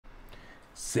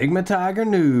Sigma Tiger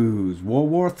News,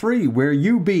 World War III, where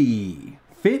you be?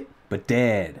 Fit, but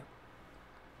dead.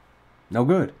 No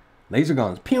good. Laser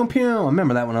guns, pew pew. I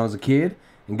remember that when I was a kid.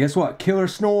 And guess what? Killer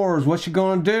Snores, what you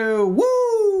gonna do? Woo!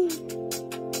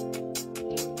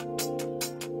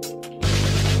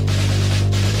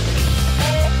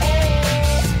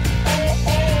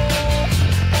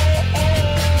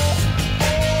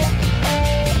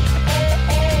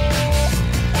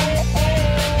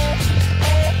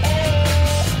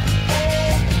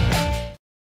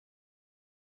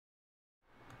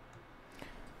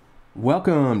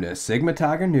 Welcome to Sigma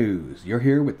Tiger News. You're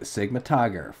here with the Sigma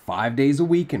Tiger, 5 days a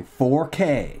week in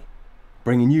 4K,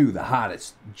 bringing you the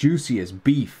hottest, juiciest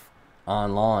beef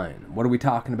online. What are we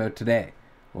talking about today?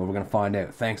 Well, we're going to find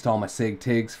out. Thanks to all my Sig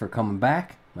Tigs for coming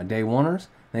back, my day oneers.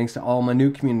 Thanks to all my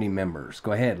new community members.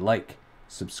 Go ahead, like,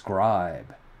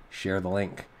 subscribe, share the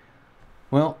link.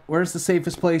 Well, where's the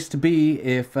safest place to be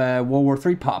if World War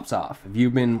III pops off? If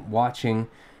you've been watching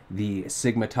the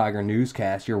Sigma Tiger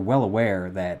newscast, you're well aware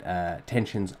that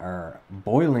tensions are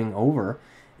boiling over,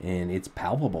 and it's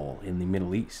palpable in the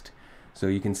Middle East. So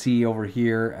you can see over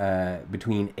here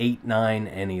between 8, 9,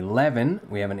 and 11,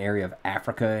 we have an area of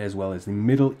Africa as well as the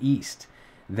Middle East.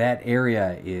 That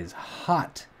area is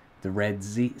hot. The Red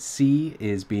Sea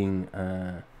is being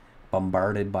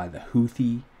bombarded by the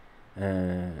Houthi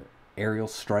aerial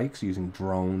strikes using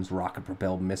drones,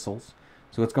 rocket-propelled missiles.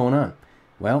 So what's going on?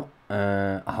 Well,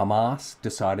 Hamas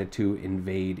decided to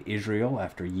invade Israel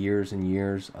after years and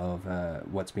years of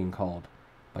what's being called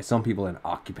by some people an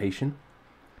occupation.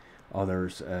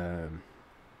 Others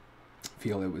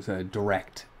feel it was a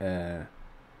direct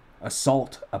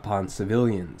assault upon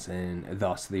civilians, and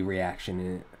thus the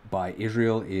reaction by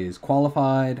Israel is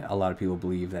qualified. A lot of people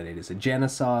believe that it is a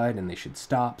genocide and they should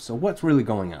stop. So what's really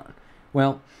going on?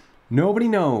 Well, nobody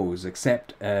knows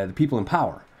except the people in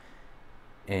power.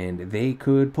 And they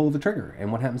could pull the trigger.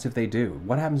 And what happens if they do?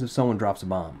 What happens if someone drops a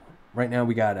bomb? Right now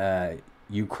we got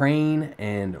Ukraine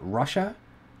and Russia.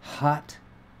 Hot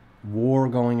war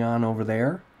going on over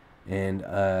there. And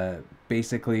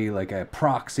basically like a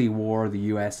proxy war the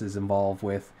U.S. is involved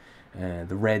with. The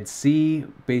Red Sea.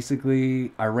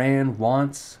 Basically, Iran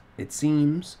wants, it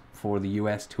seems, for the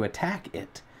U.S. to attack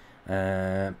it.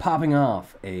 Popping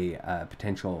off a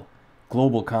potential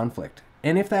global conflict.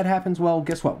 And if that happens, well,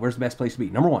 guess what? Where's the best place to be?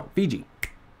 Number 1, Fiji.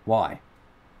 Why?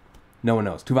 No one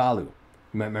knows. Tuvalu. You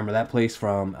might remember that place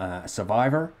from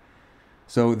Survivor.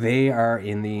 So they are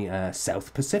in the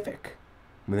South Pacific.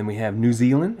 And then we have New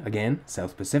Zealand, again,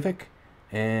 South Pacific,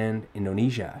 and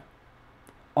Indonesia.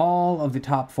 All of the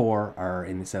top 4 are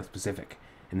in the South Pacific.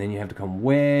 And then you have to come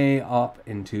way up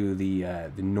into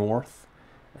the north,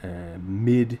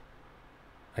 the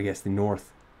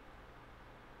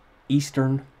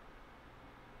northeastern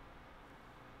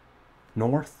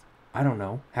north? I don't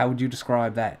know. How would you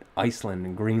describe that? Iceland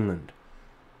and Greenland.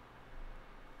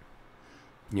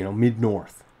 You know,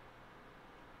 mid-north.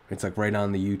 It's like right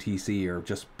on the UTC or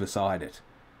just beside it.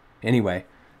 Anyway,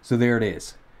 so there it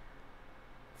is.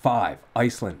 5,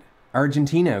 Iceland.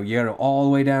 Argentina, you gotta go all the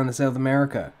way down to South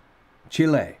America.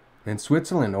 Chile. And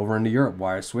Switzerland over into Europe.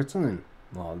 Why is Switzerland?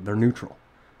 Well, they're neutral.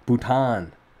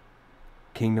 Bhutan.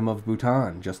 Kingdom of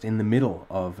Bhutan, just in the middle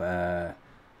of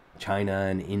China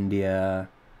and India,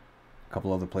 a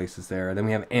couple other places there. Then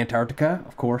we have Antarctica,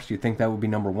 of course. You'd think that would be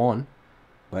number 1,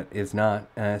 but it's not.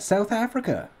 South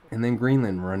Africa, and then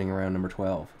Greenland running around number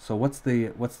 12. So what's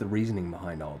the reasoning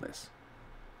behind all this?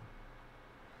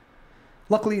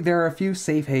 Luckily, there are a few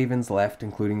safe havens left,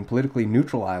 including politically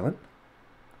neutral island,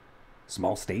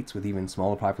 small states with even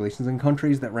smaller populations, and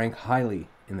countries that rank highly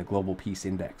in the Global Peace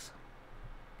Index.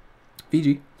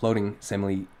 Fiji, floating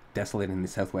semi-desolate in the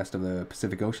southwest of the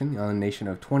Pacific Ocean, a nation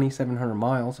of 2,700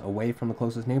 miles away from the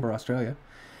closest neighbor, Australia.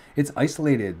 It's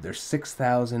isolated. There's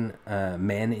 6,000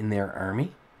 men in their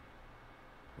army.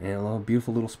 And a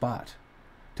beautiful little spot.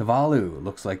 Tuvalu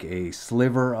looks like a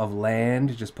sliver of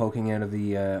land just poking out of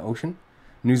the ocean.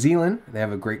 New Zealand, they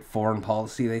have a great foreign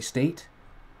policy, they state.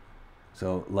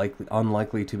 So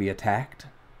unlikely to be attacked.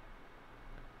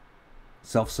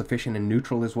 Self-sufficient and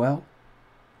neutral as well.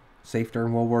 Safe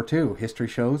during World War II. History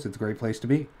shows it's a great place to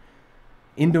be.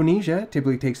 Indonesia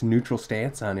typically takes a neutral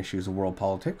stance on issues of world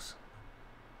politics.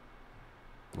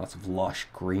 Lots of lush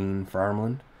green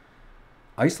farmland.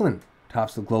 Iceland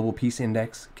tops the Global Peace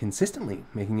Index consistently,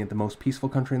 making it the most peaceful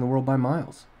country in the world by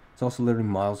miles. It's also literally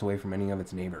miles away from any of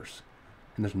its neighbors.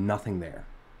 And there's nothing there.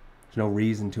 There's no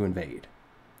reason to invade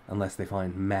unless they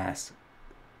find mass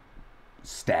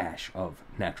stash of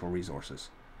natural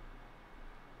resources.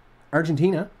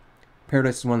 Argentina,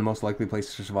 Paradise is one of the most likely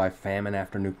places to survive famine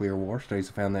after nuclear war. Studies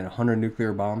have found that 100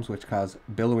 nuclear bombs, which cause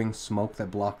billowing smoke that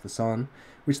block the sun,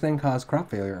 which then cause crop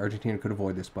failure. Argentina could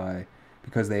avoid this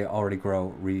because they already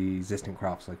grow resistant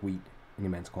crops like wheat in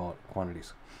immense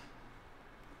quantities.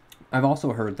 I've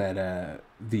also heard that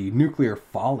the nuclear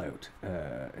fallout,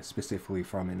 specifically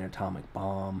from an atomic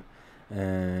bomb,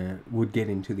 would get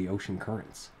into the ocean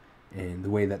currents. And the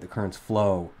way that the currents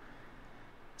flow,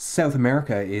 South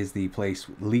America is the place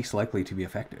least likely to be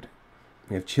affected.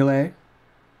 We have Chile,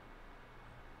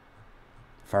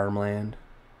 farmland.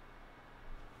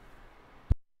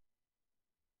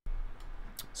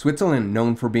 Switzerland,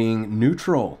 known for being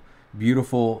neutral.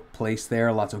 Beautiful place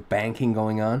there, lots of banking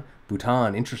going on.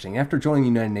 Bhutan, interesting. After joining the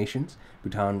United Nations,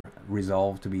 Bhutan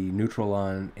resolved to be neutral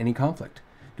on any conflict.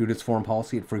 Due to its foreign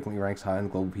policy, it frequently ranks high on the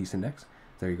Global Peace Index.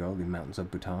 There you go, the mountains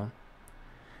of Bhutan.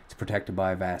 It's protected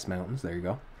by vast mountains. There you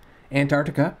go.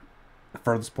 Antarctica, the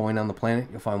furthest point on the planet.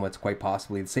 You'll find what's quite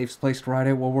possibly the safest place to ride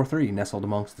out World War III. Nestled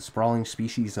amongst the sprawling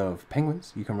species of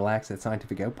penguins, you can relax at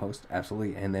scientific outpost,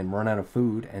 absolutely, and then run out of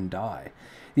food and die.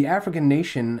 The African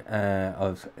nation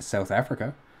of South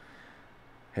Africa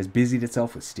has busied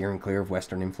itself with steering clear of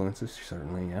Western influences,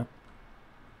 certainly, yeah.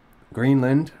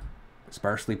 Greenland,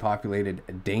 sparsely populated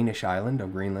Danish island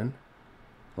of Greenland.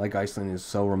 Like Iceland, is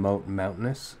so remote and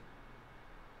mountainous.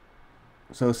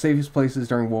 So safest places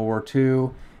during World War II,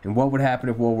 and what would happen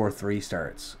if World War III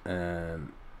starts?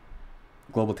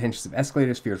 Global tensions have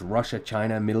escalated. Fears Russia,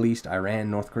 China, Middle East, Iran,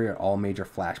 North Korea are all major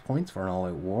flashpoints for an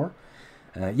all-out war.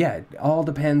 Yeah, it all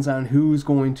depends on who's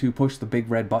going to push the big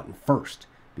red button first,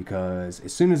 because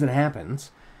as soon as it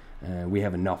happens, we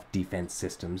have enough defense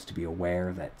systems to be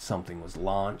aware that something was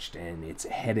launched and its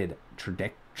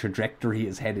trajectory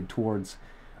is headed towards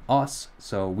us,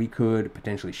 so we could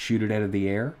potentially shoot it out of the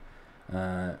air.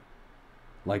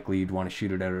 Likely you'd want to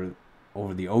shoot it out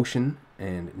over the ocean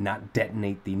and not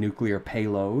detonate the nuclear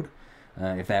payload.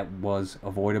 If that was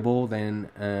avoidable, then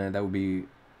that would be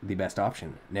the best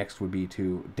option. Next would be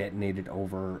to detonate it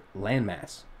over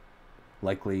landmass.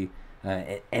 Likely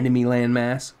enemy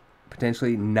landmass,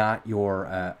 potentially not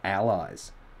your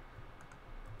allies.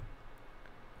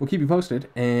 We'll keep you posted,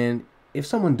 and if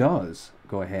someone does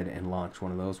go ahead and launch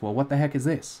one of those, well, what the heck is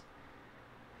this?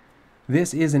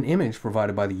 This is an image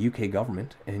provided by the UK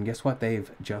government, and guess what?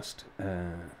 They've just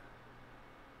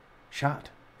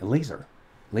shot a laser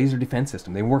defense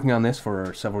system. They've been working on this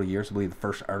for several years. I believe the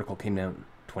first article came out in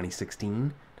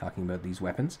 2016 talking about these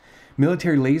weapons.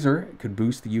 Military laser could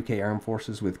boost the UK armed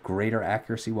forces with greater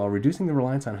accuracy while reducing the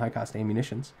reliance on high-cost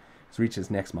ammunitions. It's reached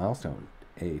its next milestone,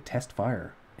 a test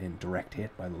fire and direct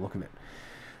hit by the look of it.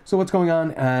 So what's going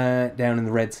on down in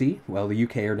the Red Sea? Well, the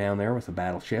UK are down there with a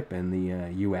battleship, and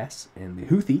the US and the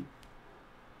Houthi,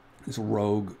 this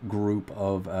rogue group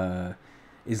of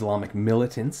Islamic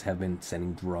militants, have been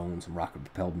sending drones and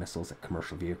rocket-propelled missiles at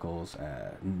commercial vehicles,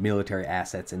 military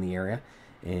assets in the area.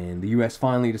 And the US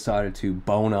finally decided to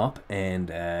bone up and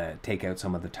take out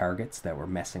some of the targets that were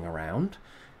messing around.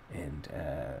 And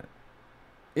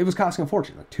it was costing a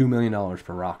fortune, like $2 million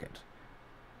per rocket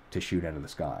to shoot out of the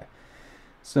sky.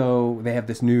 So they have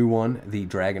this new one, the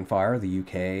Dragonfire. The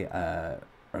UK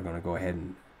are going to go ahead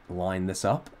and line this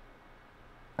up.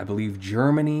 I believe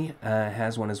Germany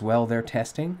has one as well they're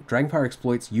testing. Dragonfire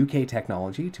exploits UK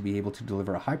technology to be able to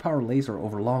deliver a high-power laser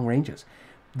over long ranges.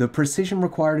 The precision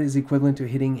required is equivalent to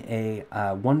hitting a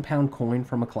 1 pound coin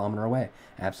from a kilometer away.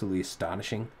 Absolutely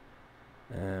astonishing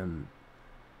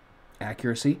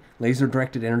accuracy.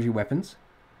 Laser-directed energy weapons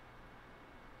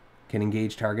can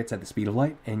engage targets at the speed of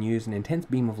light and use an intense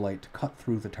beam of light to cut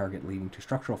through the target, leading to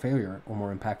structural failure or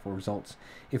more impactful results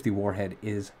if the warhead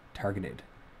is targeted.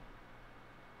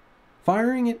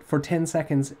 Firing it for 10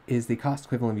 seconds is the cost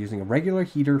equivalent of using a regular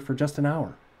heater for just an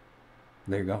hour.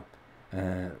 There you go.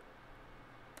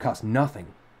 Costs nothing.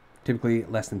 Typically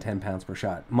less than 10 pounds per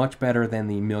shot. Much better than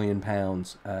the £1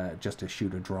 million just to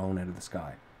shoot a drone out of the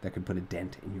sky that could put a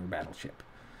dent in your battleship.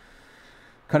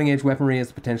 Cutting-edge weaponry has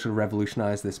the potential to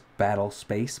revolutionize this battle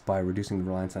space by reducing the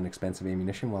reliance on expensive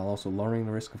ammunition while also lowering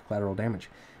the risk of collateral damage.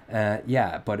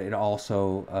 Yeah, but it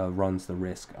also runs the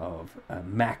risk of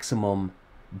maximum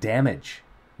damage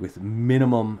with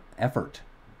minimum effort.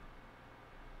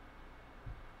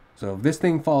 So if this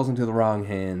thing falls into the wrong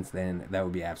hands, then that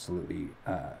would be absolutely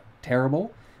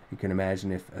terrible. You can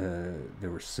imagine if there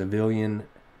were civilian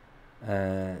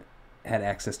had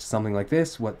access to something like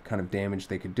this, what kind of damage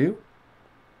they could do.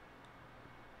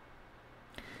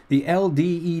 The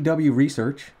LDEW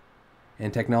research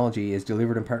and technology is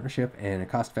delivered in partnership and a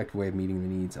cost-effective way of meeting the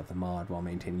needs of the mod while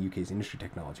maintaining UK's industry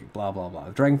technology. Blah, blah, blah.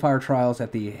 The Dragonfire trials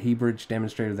at the Heybridge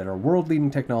demonstrated that our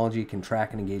world-leading technology can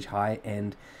track and engage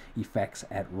high-end effects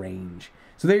at range.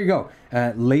 So there you go.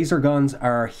 Laser guns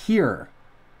are here.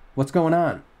 What's going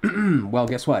on? Well,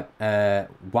 guess what?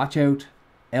 Watch out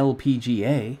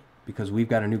LPGA, because we've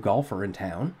got a new golfer in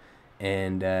town,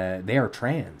 and they are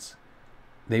trans.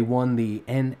 They won the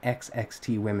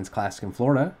NXXT Women's Classic in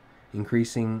Florida,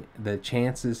 increasing the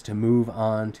chances to move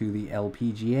on to the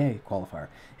LPGA qualifier.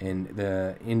 And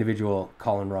the individual,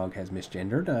 Colin Rogg, has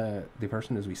misgendered the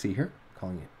person, as we see here,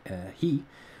 calling it he.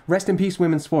 Rest in peace,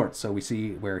 women's sports. So we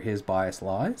see where his bias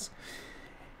lies.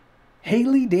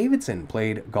 Haley Davidson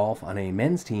played golf on a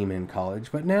men's team in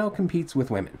college, but now competes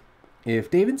with women.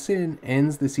 If Davidson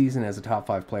ends the season as a top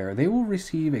 5 player, they will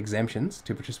receive exemptions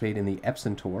to participate in the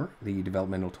Epson Tour, the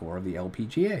developmental tour of the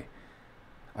LPGA.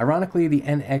 Ironically, the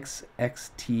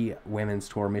NXXT Women's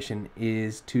Tour mission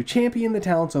is to champion the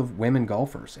talents of women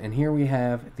golfers. And here we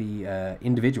have the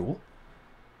individual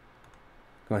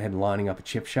going ahead and lining up a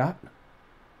chip shot.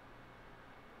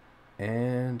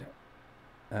 And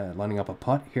lining up a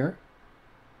putt here.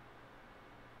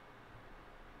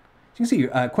 As you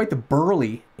can see, quite the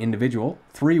burly individual.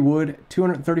 3 wood,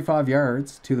 235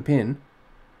 yards to the pin.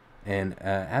 And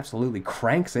absolutely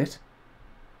cranks it.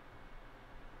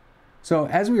 So,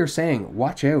 as we were saying,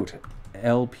 watch out,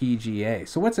 LPGA.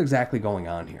 So, what's exactly going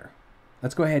on here?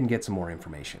 Let's go ahead and get some more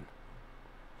information.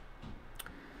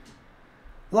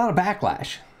 A lot of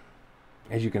backlash,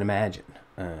 as you can imagine,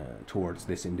 towards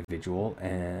this individual,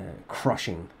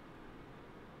 crushing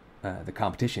the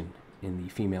competition in the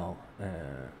female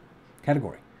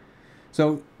category.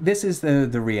 So, this is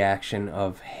the reaction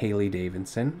of Haley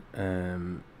Davidson.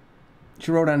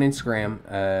 She wrote on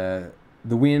Instagram,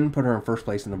 the win put her in first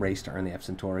place in the race to earn the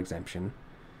Epson Tour exemption.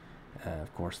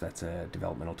 Of course, that's a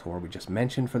developmental tour we just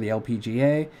mentioned for the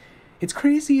LPGA. It's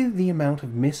crazy the amount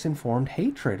of misinformed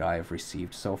hatred I have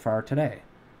received so far today,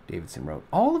 Davidson wrote.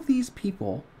 All of these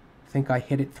people think I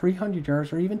hit it 300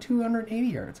 yards or even 280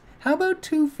 yards. How about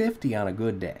 250 on a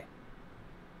good day?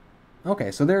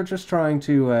 Okay, so they're just trying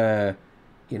to,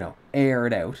 air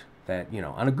it out that,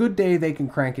 on a good day they can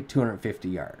crank it 250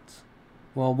 yards.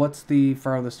 Well, what's the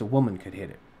farthest a woman could hit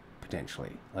it,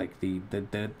 potentially? Like the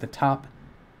top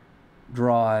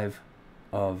drive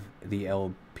of the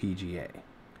LPGA.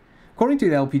 According to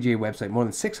the LPGA website, more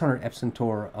than 600 Epson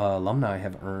Tour alumni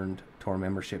have earned tour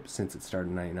membership since it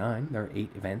started in 1999. There are 8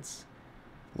 events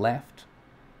left.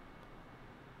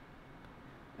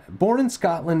 Born in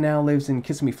Scotland, now lives in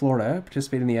Kissimmee, Florida.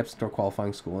 Participated in the Epson Tour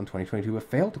qualifying school in 2022, but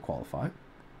failed to qualify.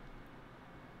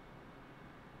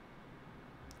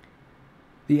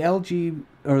 The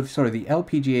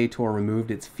LPGA Tour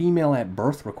removed its female at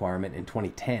birth requirement in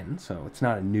 2010, so it's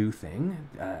not a new thing.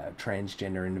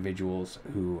 Transgender individuals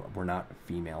who were not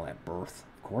female at birth,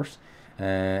 of course,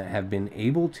 have been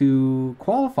able to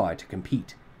qualify to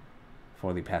compete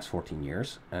for the past 14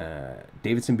 years.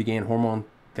 Davidson began hormone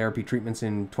therapy treatments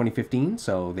in 2015,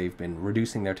 so they've been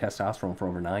reducing their testosterone for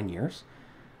over 9 years.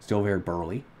 Still very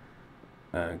burly.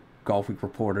 Golf Week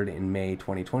reported in May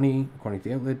 2020, according to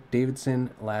the outlet,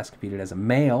 Davidson last competed as a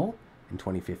male in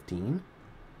 2015.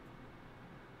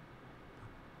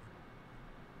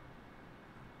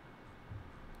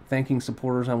 Thanking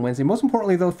supporters on Wednesday. Most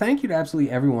importantly, though, thank you to absolutely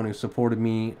everyone who supported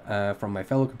me, from my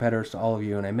fellow competitors to all of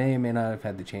you, and I may or may not have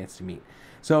had the chance to meet.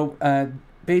 So,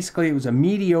 basically, it was a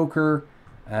mediocre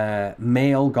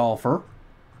male golfer,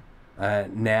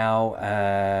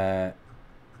 now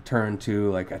turned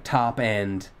to like a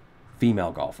top-end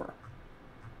female golfer.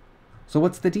 So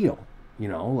what's the deal?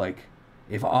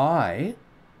 If I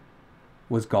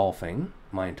was golfing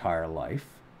my entire life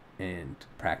and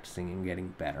practicing and getting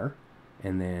better,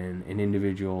 and then an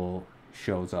individual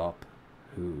shows up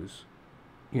who's,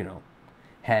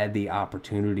 had the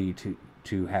opportunity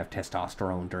to have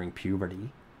testosterone during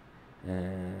puberty,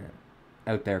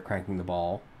 out there cranking the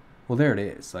ball, well, there it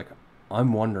is. Like,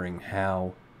 I'm wondering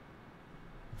how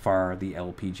far the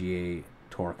LPGA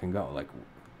Tour can go. Like,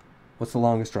 what's the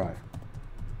longest drive?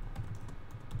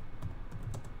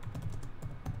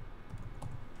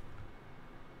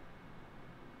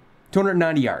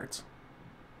 .290 yards.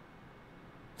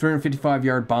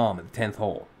 355-yard bomb at the 10th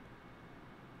hole.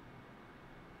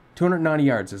 290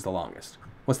 yards is the longest.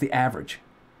 What's the average?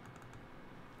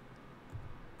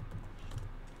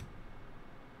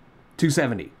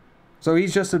 270. So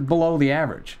he's just below the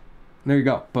average. There you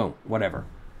go. Boom. Whatever.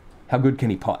 How good can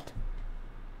he putt?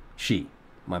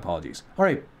 My apologies. All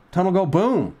right. Tunnel go.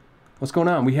 Boom. What's going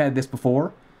on? We had this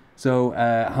before. So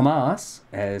Hamas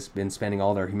has been spending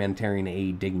all their humanitarian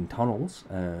aid digging tunnels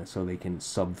so they can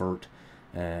subvert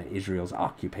Israel's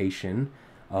occupation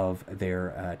of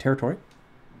their territory.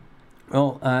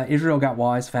 Well, Israel got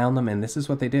wise, found them, and this is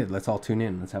what they did. Let's all tune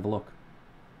in. Let's have a look.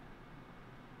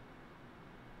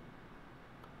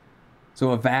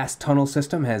 So a vast tunnel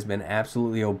system has been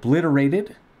absolutely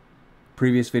obliterated.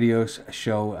 Previous videos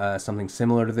show something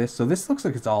similar to this. So this looks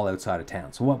like it's all outside of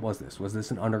town. So what was this? Was this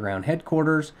an underground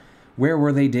headquarters? Where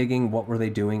were they digging? What were they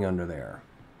doing under there?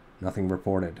 Nothing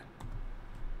reported.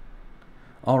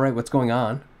 All right, what's going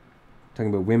on?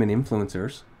 Talking about women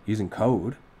influencers using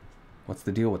code. What's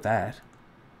the deal with that?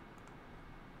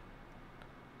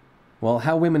 Well,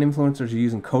 how women influencers are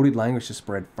using coded language to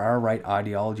spread far-right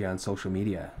ideology on social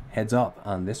media. Heads up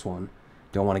on this one.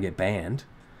 Don't want to get banned.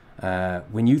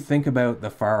 When you think about the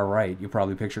far right, you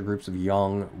probably picture groups of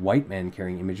young white men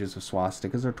carrying images of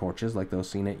swastikas or torches like those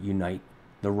seen at Unite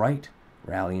the Right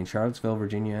rally in Charlottesville,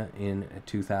 Virginia in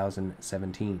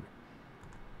 2017.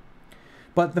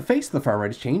 But the face of the far right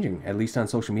is changing, at least on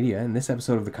social media. In this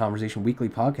episode of the Conversation Weekly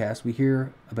podcast, we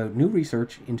hear about new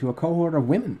research into a cohort of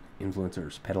women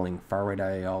influencers peddling far-right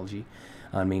ideology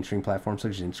on mainstream platforms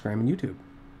such as Instagram and YouTube.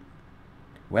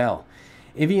 Well,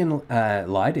 Vivian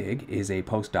Leidig is a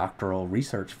postdoctoral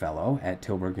research fellow at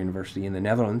Tilburg University in the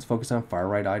Netherlands focused on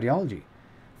far-right ideology.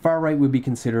 Far-right would be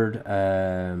considered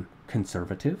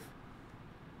conservative,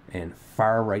 and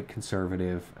far-right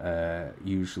conservative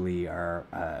usually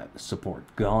are support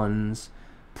guns,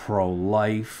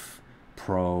 pro-life,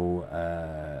 pro-business,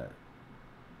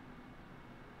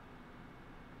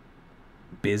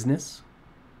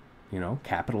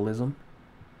 capitalism,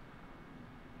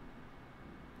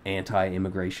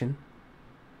 anti-immigration.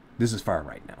 This is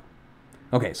far-right now.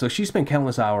 Okay, so she spent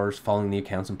countless hours following the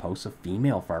accounts and posts of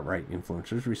female far-right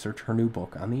influencers research her new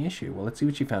book on the issue. Well, let's see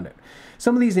what she found out.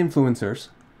 Some of these influencers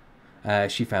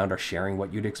she found are sharing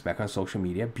what you'd expect on social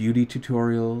media. Beauty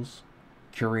tutorials,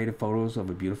 curated photos of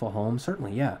a beautiful home,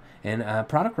 certainly, yeah. And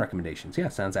product recommendations, yeah,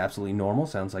 sounds absolutely normal.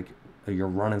 Sounds like your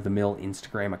run-of-the-mill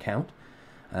Instagram account.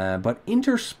 But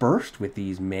interspersed with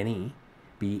these many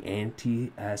be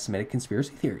anti-Semitic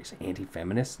conspiracy theories,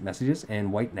 anti-feminist messages,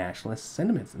 and white nationalist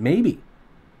sentiments. Maybe.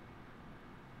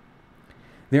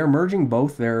 They're merging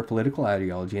both their political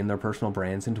ideology and their personal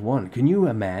brands into one. Can you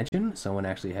imagine someone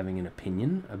actually having an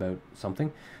opinion about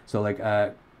something? So, like,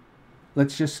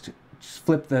 let's just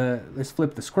flip the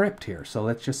script here. So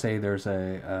let's just say there's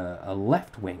a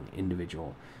left-wing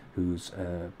individual who's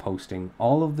posting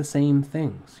all of the same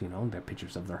things. Their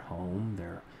pictures of their home,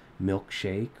 their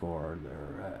milkshake, or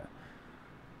their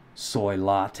soy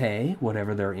latte,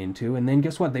 whatever they're into. And then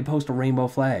guess what? They post a rainbow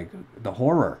flag. The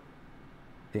horror.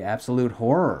 The absolute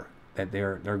horror that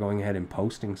they're going ahead and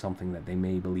posting something that they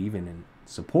may believe in and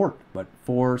support. But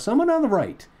for someone on the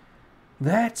right,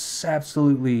 that's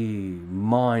absolutely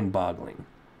mind-boggling.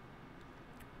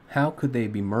 How could they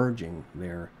be merging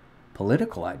their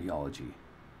political ideology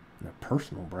and their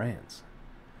personal brands?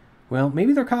 Well,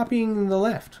 maybe they're copying the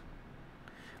left.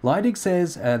 Leidig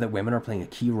says that women are playing a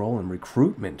key role in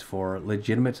recruitment for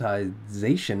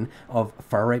legitimatization of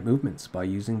far-right movements by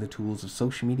using the tools of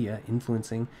social media,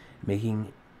 influencing,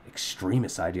 making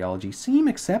extremist ideology seem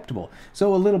acceptable.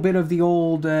 So a little bit of the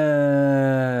old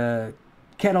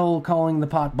kettle calling the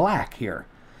pot black here.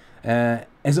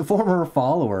 As a former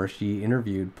follower she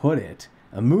interviewed put it,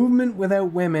 a movement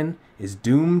without women is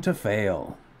doomed to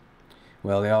fail.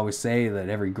 Well, they always say that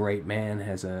every great man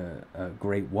has a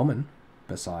great woman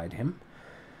beside him.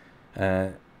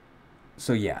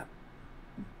 So yeah,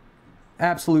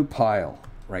 absolute pile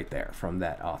right there from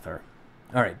that author.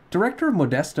 All right, director of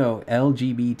Modesto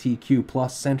LGBTQ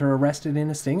plus center arrested in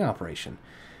a sting operation.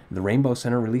 The Rainbow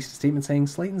Center released a statement saying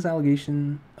Slayton's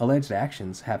alleged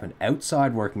actions happened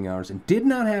outside working hours and did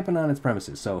not happen on its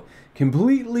premises. So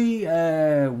completely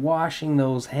washing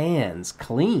those hands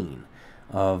clean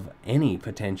of any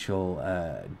potential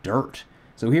dirt.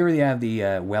 So here we have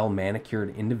the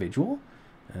well-manicured individual,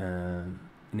 an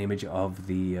image of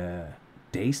the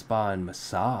day spa and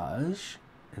massage,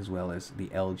 as well as the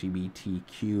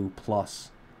LGBTQ plus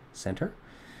center.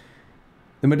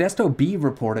 The Modesto Bee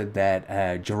reported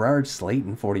that Gerard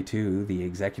Slayton, 42, the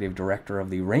executive director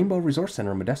of the Rainbow Resort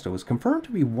Center in Modesto, was confirmed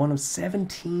to be one of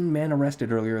 17 men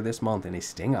arrested earlier this month in a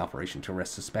sting operation to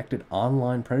arrest suspected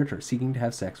online predators seeking to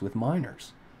have sex with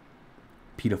minors.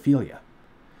 Pedophilia.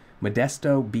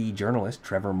 Modesto Bee journalist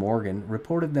Trevor Morgan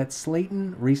reported that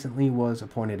Slayton recently was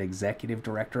appointed executive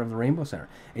director of the Rainbow Center,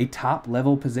 a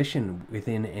top-level position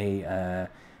within a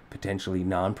potentially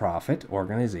non-profit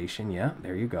organization. Yeah,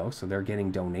 there you go. So they're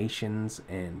getting donations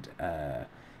and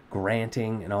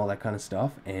granting and all that kind of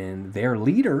stuff. And their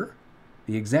leader,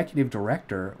 the executive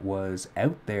director, was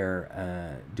out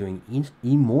there doing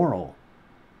immoral,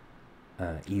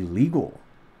 illegal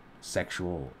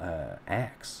sexual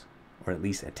acts, or at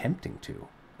least attempting to,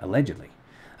 allegedly.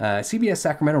 CBS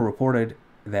Sacramento reported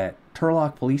that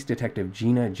Turlock Police Detective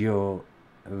Gina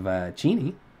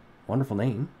Giovacchini, wonderful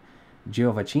name,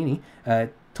 Giovacchini,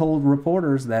 told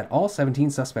reporters that all 17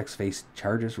 suspects faced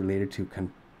charges related to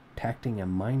contacting a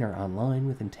minor online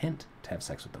with intent to have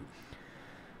sex with them.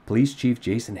 Police Chief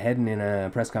Jason Hedden, in a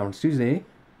press conference Tuesday,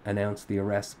 announced the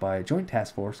arrest by a joint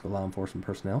task force of law enforcement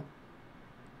personnel.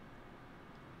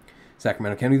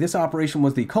 Sacramento County. This operation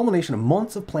was the culmination of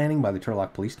months of planning by the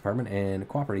Turlock Police Department and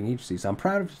cooperating agencies. I'm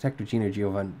proud of Detective Gina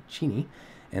Giovacchini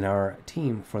and our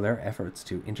team for their efforts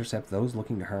to intercept those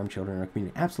looking to harm children in our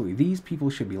community. Absolutely. These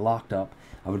people should be locked up.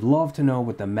 I would love to know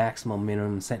what the maximum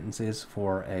minimum sentence is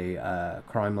for a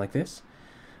crime like this.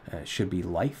 Should be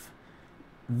life.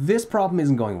 This problem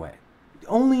isn't going away.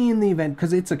 Only in the event,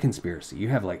 because it's a conspiracy. You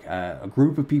have like a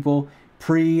group of people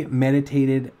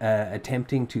premeditated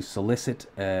attempting to solicit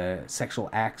sexual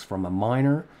acts from a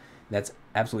minor. That's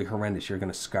absolutely horrendous. You're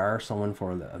going to scar someone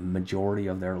for the majority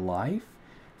of their life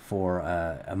for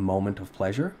a moment of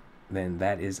pleasure. Then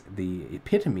that is the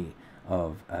epitome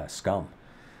of scum.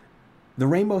 The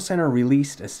Rainbow Center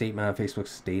released a statement on Facebook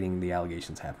stating the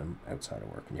allegations happened outside of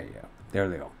work. Yeah, there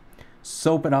they go.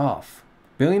 Soap it off.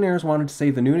 Billionaires wanted to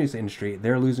save the news industry.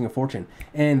 They're losing a fortune.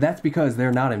 And that's because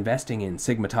they're not investing in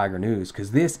Sigma Tiger News,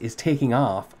 because this is taking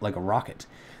off like a rocket.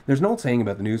 There's an old saying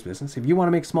about the news business. If you want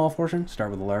to make a small fortune, start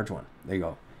with a large one. There you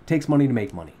go. It takes money to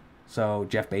make money. So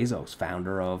Jeff Bezos,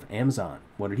 founder of Amazon,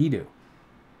 what did he do?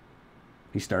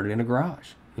 He started in a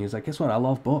garage. He was like, guess what? I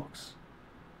love books.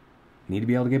 Need to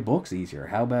be able to get books easier.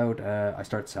 How about I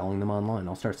start selling them online?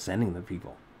 I'll start sending them to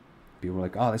people. People were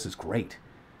like, oh, this is great.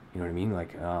 You know what I mean?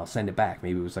 Like, I'll send it back.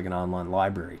 Maybe it was like an online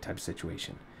library type of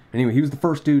situation. Anyway, he was the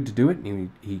first dude to do it.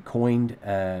 And he coined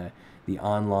the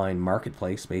online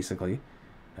marketplace, basically,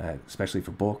 especially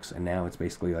for books. And now it's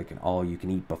basically like an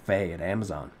all-you-can-eat buffet at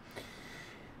Amazon.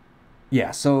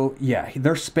 Yeah, so, yeah,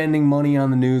 they're spending money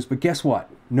on the news. But guess what?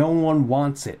 No one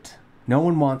wants it. No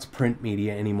one wants print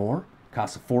media anymore. It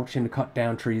costs a fortune to cut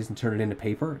down trees and turn it into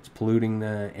paper. It's polluting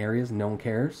the areas and no one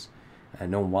cares.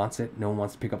 No one wants it. No one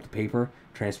wants to pick up the paper.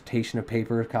 Transportation of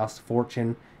paper costs a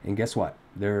fortune. And guess what?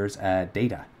 There's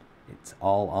data. It's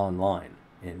all online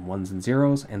in ones and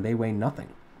zeros, and they weigh nothing.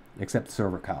 Except the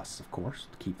server costs, of course,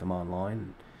 to keep them online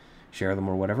and share them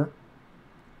or whatever.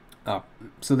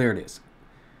 So there it is.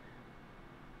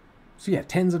 So yeah,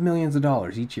 tens of millions of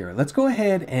dollars each year. Let's go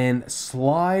ahead and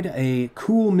slide a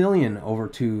cool million over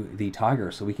to the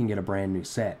Tiger so we can get a brand new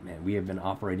set. Man, we have been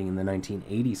operating in the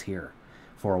 1980s here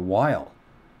for a while.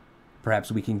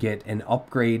 Perhaps we can get an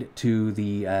upgrade to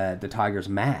the Tiger's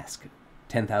mask.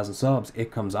 10,000 subs,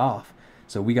 it comes off.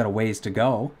 So we got a ways to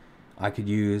go. I could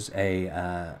use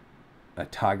a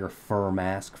tiger fur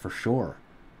mask for sure.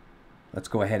 Let's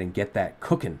go ahead and get that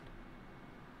cooking.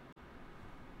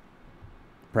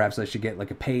 Perhaps I should get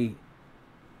like a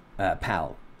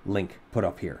PayPal link put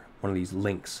up here. One of these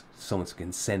links. Someone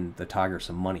can send the Tiger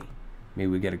some money. Maybe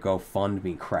we get a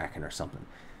GoFundMe cracking or something.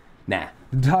 Nah,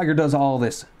 the Tiger does all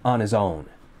this on his own.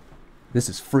 This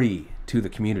is free to the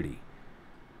community.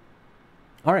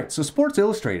 All right, so Sports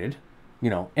Illustrated, you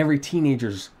know, every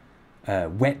teenager's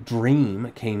wet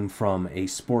dream came from a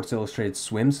Sports Illustrated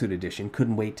swimsuit edition.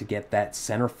 Couldn't wait to get that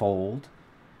centerfold.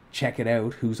 Check it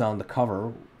out. Who's on the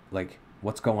cover? Like,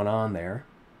 what's going on there?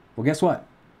 Well, guess what?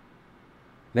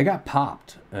 They got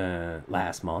popped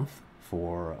last month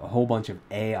for a whole bunch of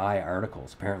AI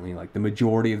articles. Apparently, like, the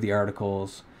majority of the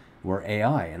articles were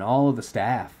AI, and all of the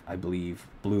staff, I believe,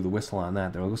 blew the whistle on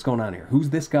that. They're like, what's going on here? Who's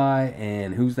this guy,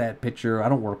 and who's that picture? I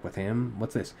don't work with him.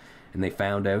 What's this? And they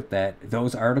found out that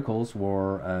those articles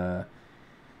were,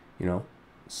 you know,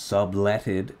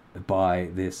 subletted by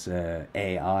this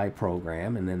AI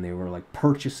program, and then they were like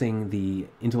purchasing the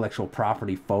intellectual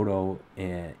property photo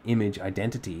image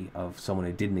identity of someone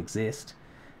that didn't exist,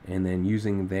 and then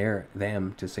using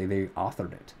them to say they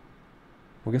authored it.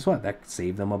 Well, guess what? That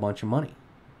saved them a bunch of money.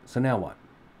 So now what?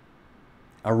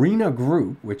 Arena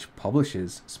Group, which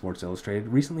publishes Sports Illustrated,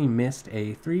 recently missed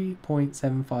a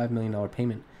 $3.75 million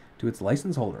payment to its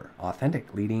license holder,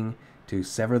 Authentic, leading to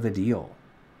sever the deal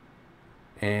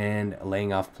and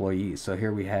laying off employees. So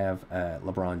here we have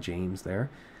LeBron James there.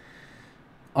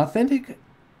 Authentic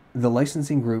the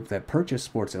licensing group that purchased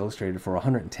Sports Illustrated for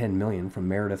 $110 million from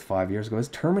Meredith 5 years ago has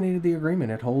terminated the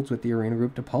agreement it holds with the Arena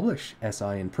Group to publish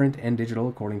SI in print and digital,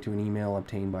 according to an email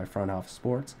obtained by Front Office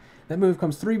Sports. That move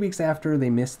comes 3 weeks after they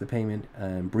missed the payment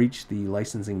and breached the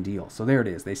licensing deal. So there it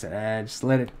is. They said, just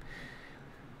let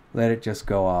it just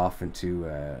go off into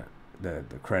the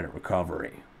credit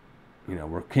recovery. You know,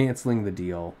 we're canceling the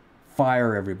deal,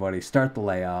 fire everybody, start the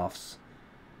layoffs.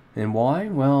 And why?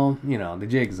 Well, you know, the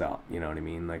jig's up. You know what I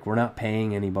mean? Like, we're not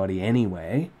paying anybody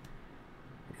anyway.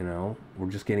 You know, we're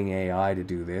just getting AI to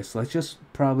do this. Let's just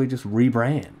probably just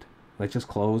rebrand. Let's just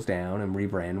close down and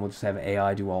rebrand. We'll just have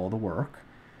AI do all the work.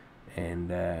 And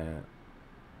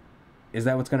is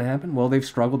that what's going to happen? Well, they've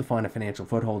struggled to find a financial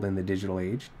foothold in the digital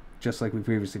age. Just like we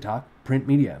previously talked, print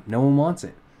media. No one wants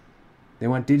it. They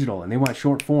want digital and they want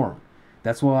short form.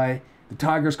 That's why the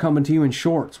Tiger's coming to you in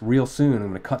shorts real soon. I'm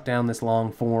going to cut down this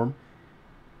long form.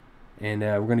 And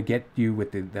we're going to get you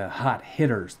with the hot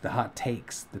hitters, the hot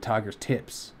takes, the Tiger's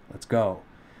tips. Let's go.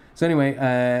 So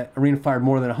anyway, Arena fired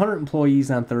more than 100 employees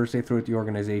on Thursday throughout the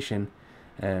organization.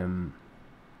 They're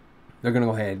going to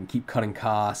go ahead and keep cutting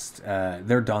costs.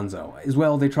 They're donezo. As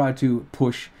well, they try to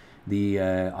push the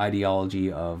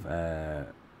ideology of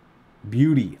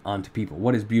beauty onto people.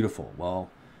 What is beautiful? Well,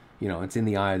 you know, it's in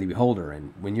the eye of the beholder.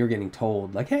 And when you're getting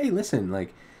told, like, hey, listen,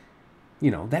 like, you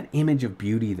know, that image of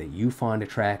beauty that you find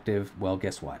attractive, well,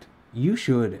 guess what? You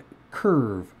should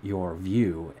curve your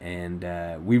view.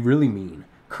 And we really mean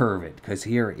curve it, because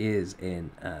here is an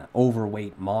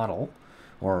overweight model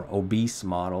or obese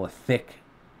model, a thick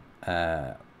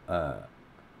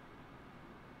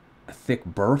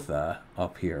Bertha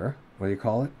up here. What do you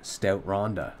call it? Stout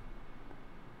Rhonda.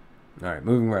 All right,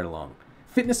 moving right along.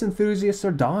 Fitness enthusiasts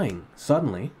are dying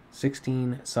suddenly.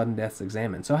 16 sudden deaths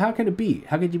examined. So how can it be?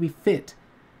 How could you be fit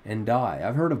and die?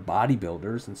 I've heard of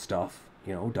bodybuilders and stuff,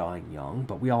 you know, dying young,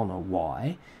 but we all know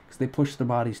why. Because they push their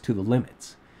bodies to the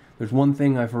limits. There's one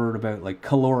thing I've heard about, like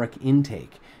caloric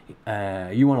intake.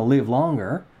 You want to live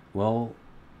longer? Well,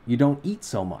 you don't eat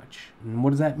so much. And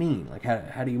what does that mean? Like,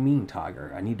 how do you mean,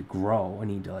 Tiger? I need to grow. I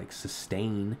need to, like,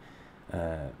 sustain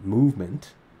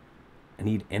movement. I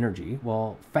need energy.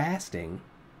 Well, fasting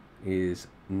is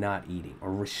not eating,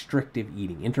 or restrictive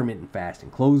eating, intermittent fasting,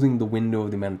 closing the window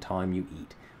of the amount of time you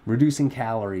eat, reducing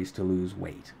calories to lose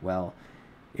weight. Well,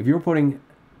 if you're putting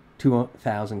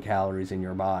 2,000 calories in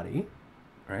your body,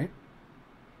 right,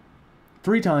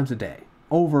 3 times a day,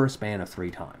 over a span of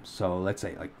 3 times. So let's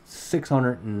say like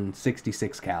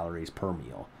 666 calories per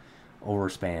meal over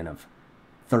a span of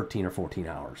 13 or 14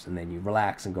 hours. And then you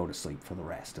relax and go to sleep for the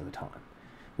rest of the time.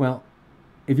 Well,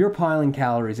 if you're piling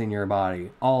calories in your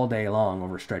body all day long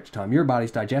over a stretch of time, your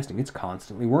body's digesting. It's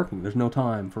constantly working. There's no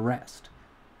time for rest.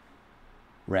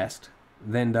 Rest,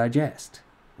 then digest.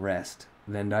 Rest,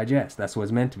 then digest. That's what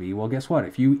it's meant to be. Well, guess what?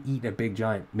 If you eat a big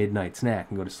giant midnight snack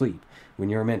and go to sleep, when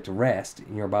you're meant to rest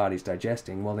and your body's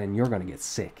digesting, well, then you're going to get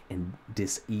sick and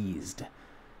diseased.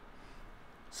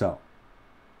 So,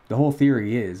 the whole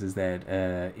theory is that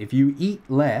if you eat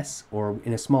less or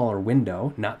in a smaller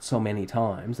window, not so many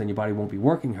times, then your body won't be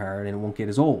working hard and it won't get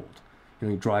as old. You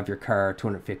know, you drive your car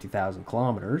 250,000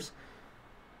 kilometers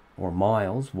or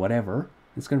miles, whatever,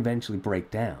 it's going to eventually break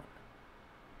down.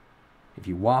 If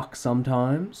you walk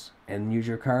sometimes and use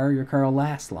your car will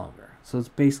last longer. So it's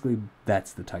basically,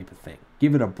 that's the type of thing.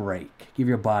 Give it a break. Give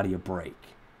your body a break.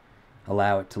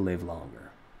 Allow it to live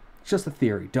longer. It's just a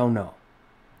theory. Don't know.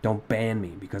 Don't ban me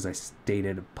because I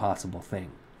stated a possible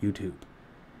thing. YouTube.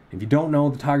 If you don't know,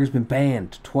 the Tiger's been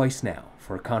banned twice now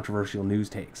for controversial news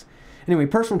takes. Anyway,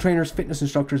 personal trainers, fitness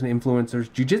instructors, and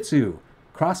influencers, jiu-jitsu,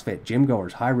 CrossFit, gym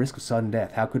goers, high risk of sudden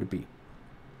death. How could it be?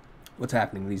 What's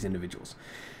happening to these individuals?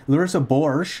 Larissa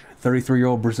Borges,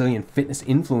 33-year-old Brazilian fitness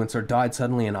influencer, died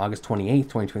suddenly on August 28,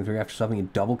 2023 after suffering a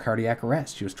double cardiac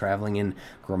arrest. She was traveling in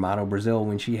Gramado, Brazil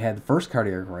when she had the first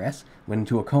cardiac arrest, went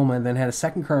into a coma, and then had a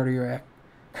second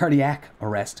cardiac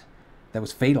arrest that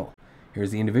was fatal. Here's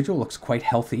the individual, looks quite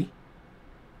healthy.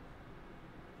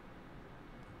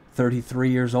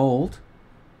 33 years old.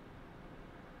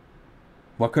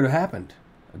 What could have happened?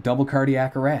 A double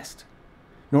cardiac arrest.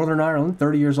 Northern Ireland,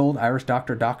 30 years old Irish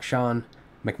doctor Doc Sean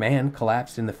McMahon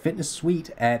collapsed in the fitness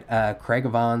suite at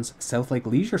Craigavon's South Lake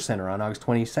Leisure Center on August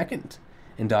 22nd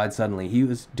and died suddenly. He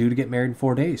was due to get married in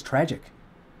 4 days. Tragic.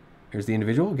 Here's the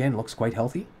individual. Again, looks quite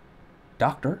healthy.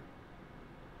 Doctor.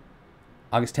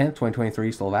 August 10th,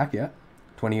 2023, Slovakia.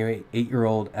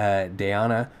 28-year-old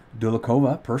Diana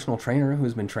Dulikova, personal trainer who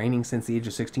has been training since the age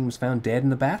of 16, was found dead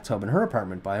in the bathtub in her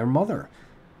apartment by her mother.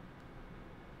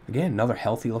 Again, another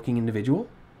healthy-looking individual.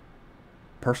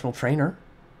 Personal trainer.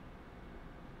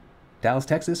 Dallas,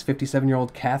 Texas,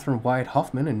 57-year-old Catherine Wyatt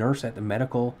Huffman, a nurse at the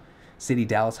Medical City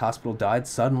Dallas Hospital, died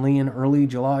suddenly in early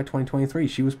July 2023.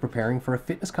 She was preparing for a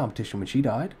fitness competition when she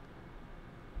died.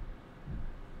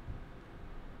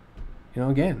 You know,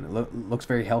 again, looks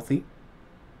very healthy.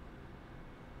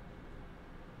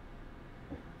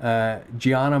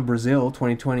 Gianna Brazil,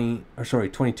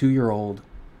 22-year-old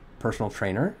personal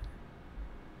trainer.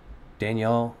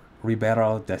 Danielle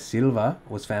Ribeiro da Silva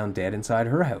was found dead inside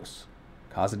her house.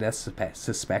 Cause of death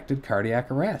suspected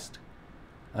cardiac arrest.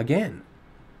 Again.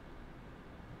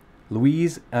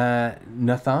 Luiz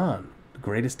Nathan, the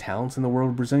greatest talents in the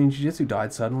world of Brazilian Jiu-Jitsu,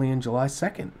 died suddenly on July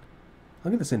 2nd.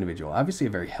 Look at this individual. Obviously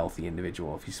a very healthy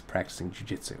individual if he's practicing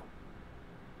Jiu-Jitsu.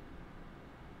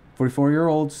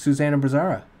 44-year-old Susanna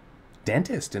Brazzara,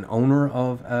 dentist and owner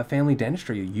of Family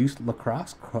Dentistry, a youth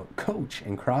lacrosse coach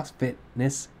and CrossFit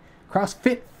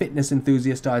fitness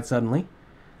enthusiast, died suddenly.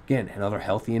 Again, another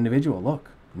healthy individual. Look,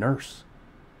 nurse.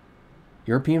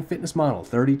 European fitness model,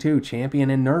 32, champion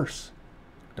and nurse,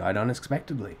 died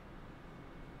unexpectedly.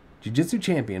 Jiu-Jitsu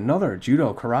champion, another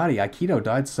judo, karate, aikido,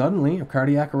 died suddenly of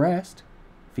cardiac arrest.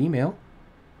 Female.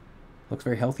 Looks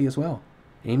very healthy as well.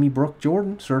 Amy Brooke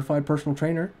Jordan, certified personal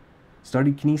trainer,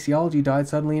 studied kinesiology, died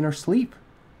suddenly in her sleep.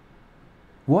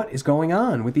 What is going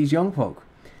on with these young folk?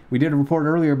 We did a report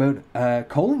earlier about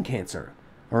colon cancer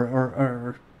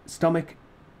or stomach,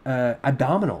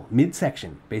 abdominal,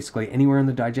 midsection, basically anywhere in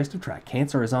the digestive tract.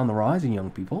 Cancer is on the rise in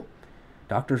young people.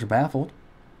 Doctors are baffled.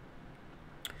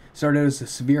 Started out as a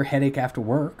severe headache after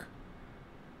work.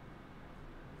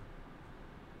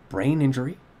 Brain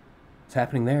injury. What's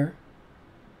happening there?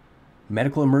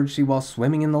 Medical emergency while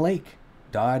swimming in the lake.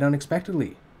 Died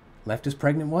unexpectedly. Left his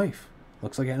pregnant wife.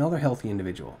 Looks like another healthy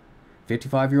individual.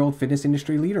 55-year-old fitness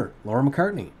industry leader, Laura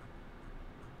McCartney.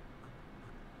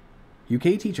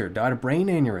 UK teacher, died of brain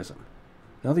aneurysm.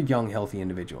 Another young, healthy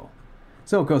individual.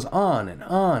 So it goes on and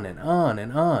on and on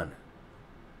and on.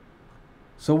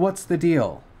 So what's the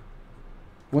deal?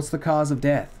 What's the cause of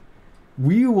death?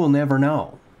 We will never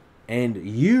know. And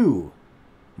you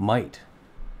might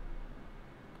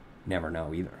never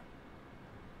know either.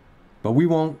 But we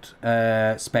won't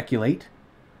speculate.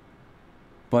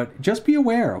 But just be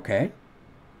aware, okay?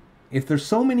 If there's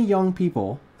so many young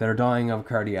people that are dying of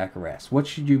cardiac arrest, what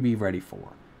should you be ready for?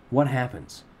 What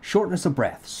happens? Shortness of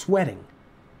breath, sweating,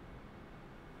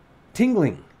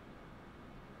 tingling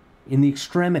in the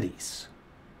extremities,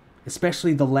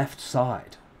 especially the left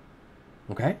side.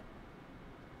 Okay?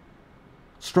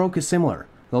 Stroke is similar.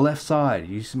 The left side,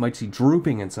 you might see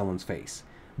drooping in someone's face.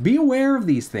 Be aware of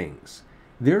these things.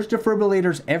 There's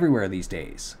defibrillators everywhere these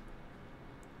days.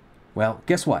 Well,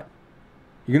 guess what?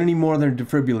 You're going to need more than a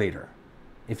defibrillator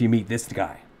if you meet this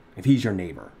guy, if he's your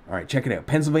neighbor. All right, check it out.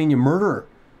 Pennsylvania murderer.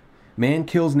 Man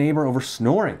kills neighbor over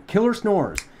snoring. Killer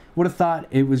snores. Would have thought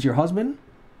it was your husband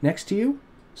next to you,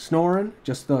 snoring,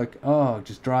 just like, oh,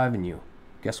 just driving you.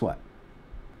 Guess what?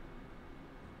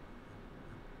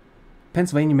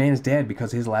 Pennsylvania man is dead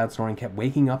because his loud snoring kept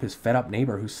waking up his fed-up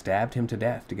neighbor who stabbed him to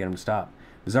death to get him to stop.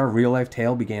 Bizarre real-life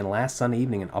tale began last Sunday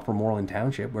evening in Upper Moreland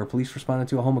Township, where police responded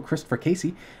to a home of Christopher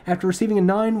Casey after receiving a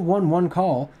 911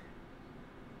 call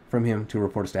from him to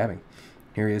report a stabbing.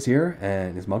 Here he is here,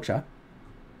 and his mugshot.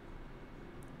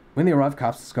 When they arrived,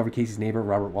 cops discovered Casey's neighbor,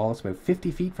 Robert Wallace, about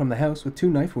 50 feet from the house with 2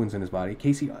 knife wounds in his body.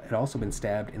 Casey had also been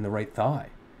stabbed in the right thigh.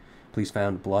 Police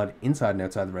found blood inside and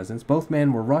outside the residence. Both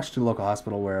men were rushed to the local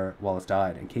hospital where Wallace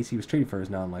died, and Casey was treated for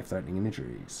his non-life-threatening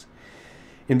injuries.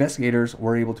 Investigators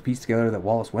were able to piece together that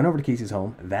Wallace went over to Casey's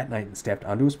home that night and stepped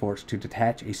onto his porch to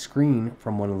detach a screen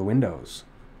from one of the windows.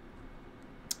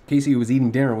 Casey, who was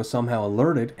eating dinner, was somehow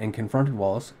alerted and confronted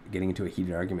Wallace, getting into a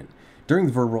heated argument. During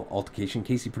the verbal altercation,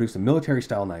 Casey produced a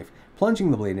military-style knife,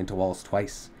 plunging the blade into Wallace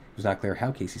twice. It was not clear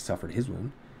how Casey suffered his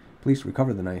wound. Police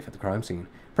recovered the knife at the crime scene.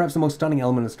 Perhaps the most stunning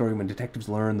element of the story when detectives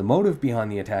learned the motive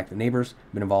behind the attack. The neighbors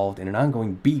have been involved in an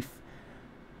ongoing beef,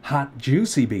 hot,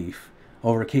 juicy beef,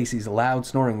 over Casey's loud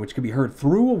snoring, which could be heard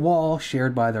through a wall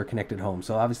shared by their connected home.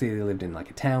 So obviously they lived in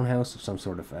like a townhouse or some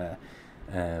sort of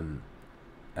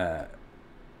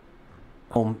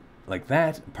home like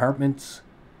that, apartments.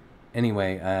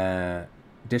 Anyway,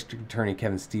 District Attorney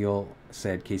Kevin Steele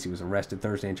said Casey was arrested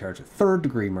Thursday and charged with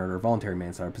third-degree murder, voluntary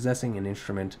manslaughter, possessing an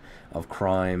instrument of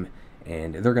crime,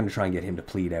 and they're going to try and get him to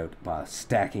plead out by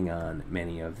stacking on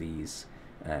many of these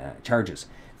charges.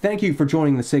 Thank you for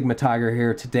joining the Sigma Tiger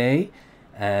here today.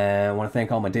 I want to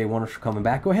thank all my day oneers for coming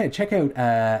back. Go ahead, check out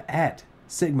at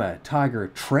Sigma Tiger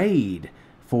Trade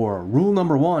for rule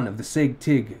number 1 of the Sig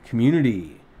Tig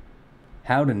community: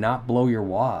 how to not blow your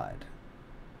wad.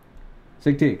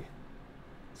 Sig Tig,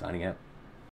 signing out.